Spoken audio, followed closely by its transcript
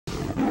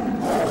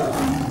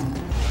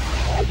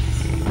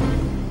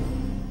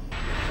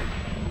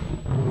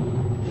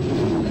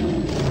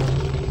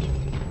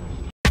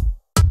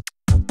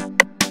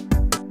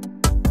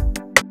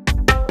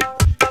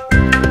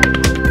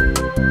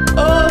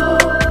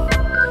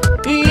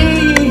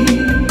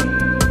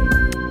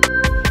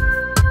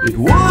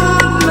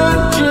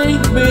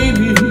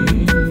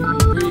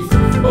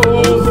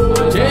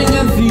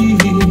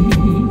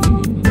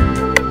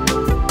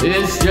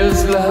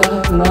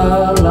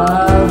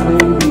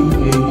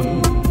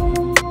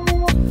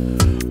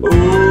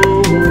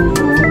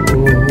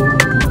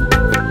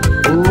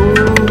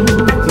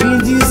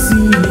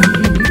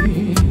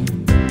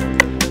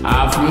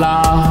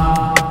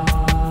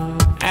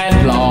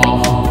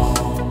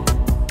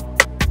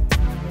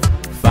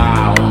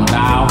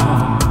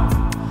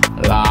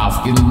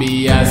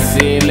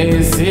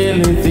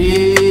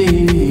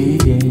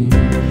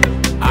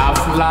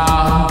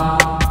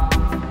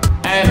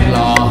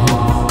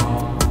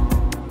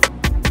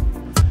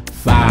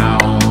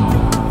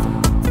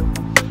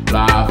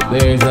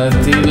there's a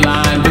thin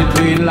line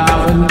between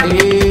love and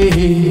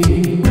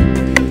hate.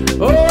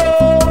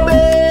 Oh,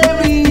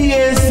 baby,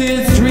 yes,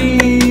 it's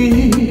real.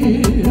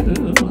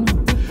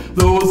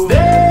 Those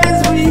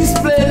days we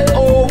spent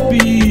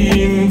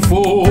hoping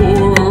for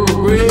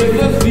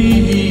greater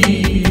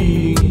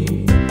things,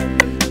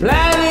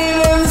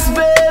 planning and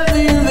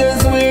spending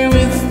this way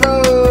with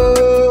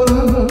love.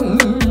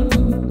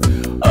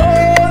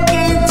 Oh,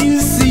 can't you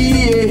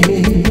see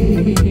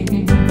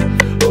it?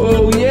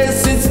 Oh,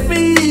 yes, it's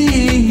me.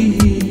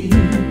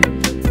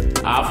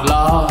 I've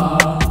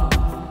loved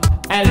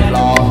and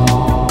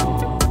lost,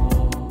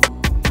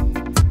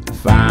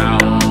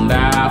 found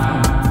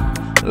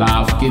out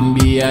love can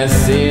be a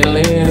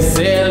silly,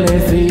 silly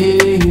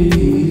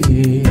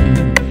thing.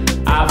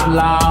 I've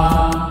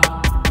loved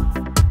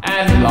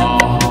and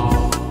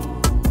lost,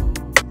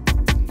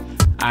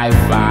 I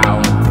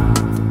found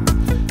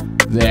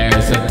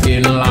there's a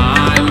thin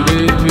line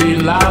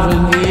between love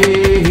and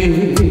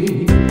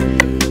hate.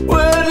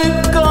 When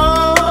it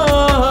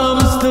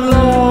comes to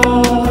love,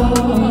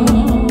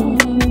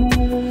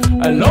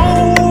 I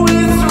know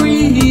it's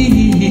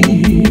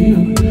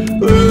real.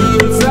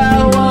 That's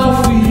how I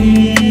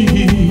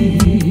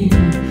feel.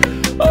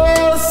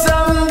 Oh,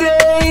 some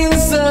gain,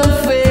 some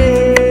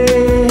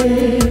fail.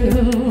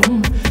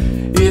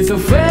 It's a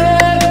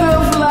fact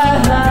of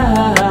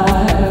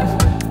life,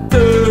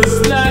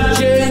 does not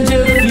change a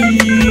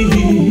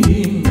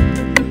thing.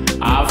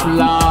 I've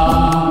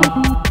loved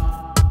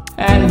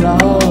and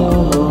lost.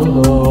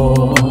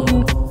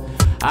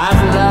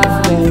 I've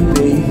loved,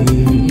 baby.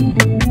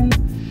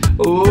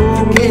 Oh,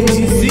 can't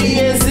you see?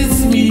 Yes,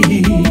 it's me.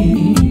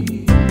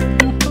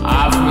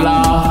 I've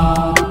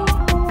loved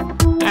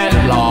and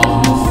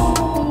lost.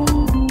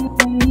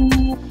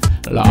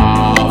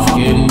 Love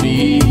can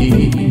be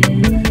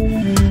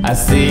a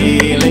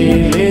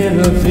silly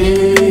little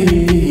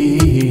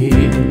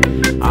thing.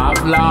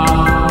 I've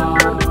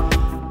loved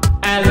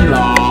and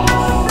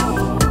lost.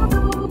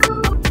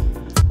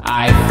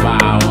 I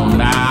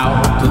found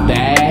out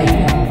today,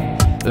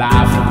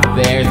 love,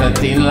 there's a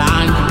thin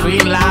line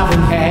between love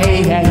and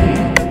hate.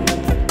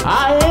 I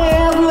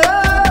have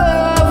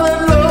loved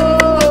and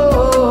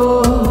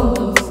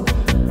lost.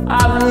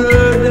 I've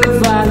learned a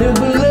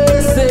valuable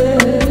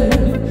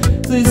lesson.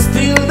 They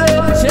still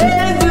don't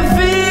change a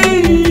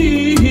thing.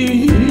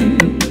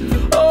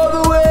 Oh,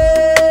 the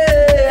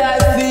way I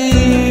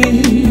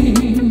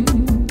think.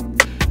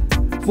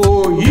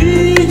 For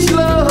each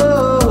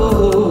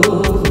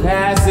love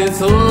has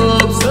its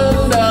ups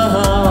and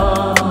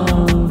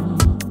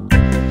downs.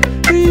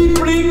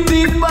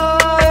 Inflicted by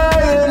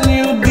a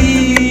new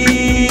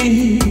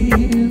being.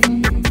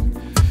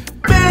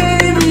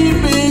 Baby,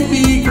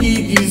 baby, can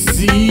you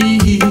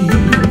see?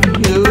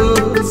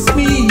 Oh, it's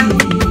me.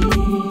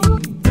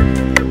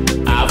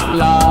 I've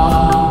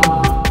loved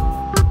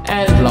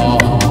and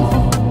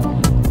lost.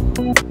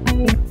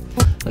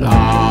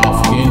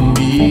 Love can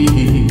be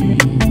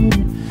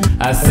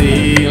a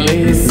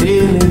silly,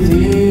 silly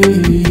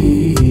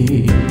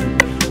thing.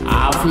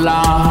 I've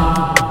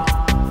loved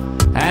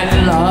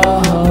and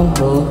lost,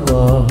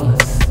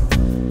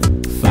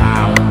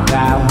 found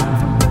out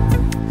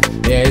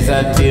there's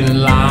a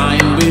thin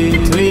line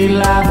between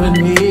love and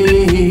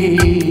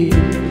hate.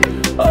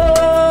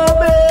 Oh,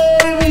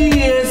 baby,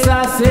 yes,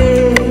 I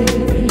say,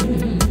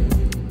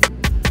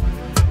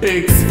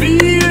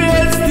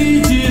 experience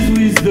teaches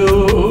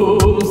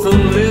wisdom.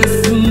 Some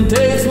lesson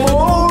takes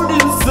more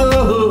than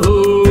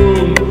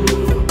some.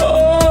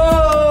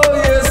 Oh,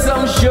 yes,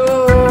 I'm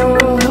sure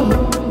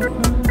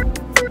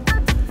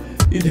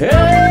it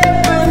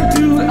happened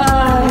to I,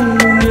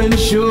 and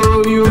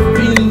sure you've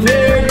been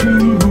there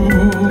too.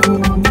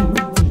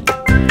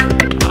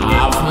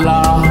 I've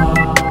loved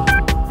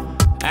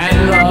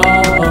and lost.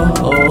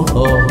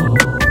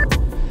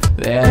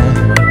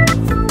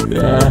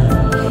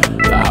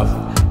 Love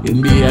can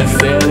be a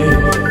silly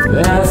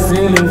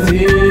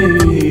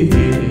thing.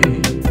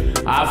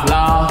 I've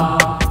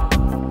loved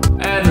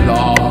and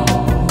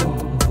lost,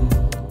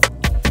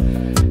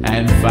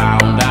 and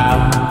found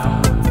out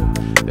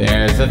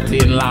there's a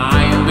thin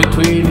line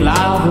between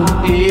love and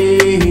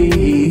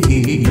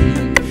hate.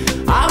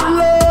 I've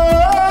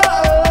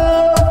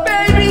loved,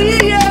 baby,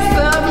 yes,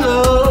 I've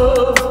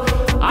loved.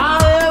 I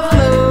have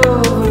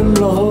loved and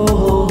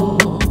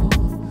lost.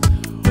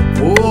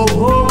 Oh,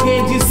 oh,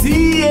 can't you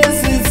see?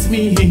 Yes, it's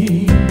me.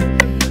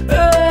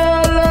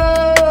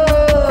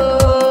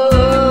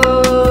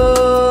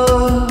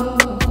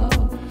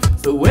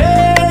 So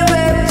where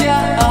that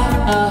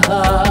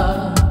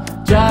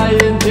Jah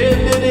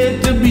intended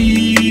it to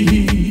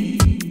be,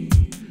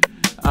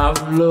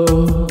 I've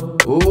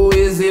loved, oh,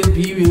 His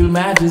Imperial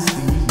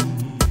Majesty.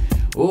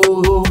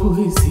 Oh,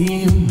 it's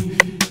Him,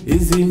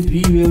 His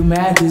Imperial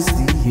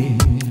Majesty.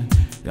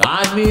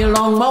 Guide me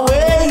along my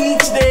way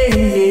each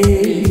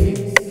day.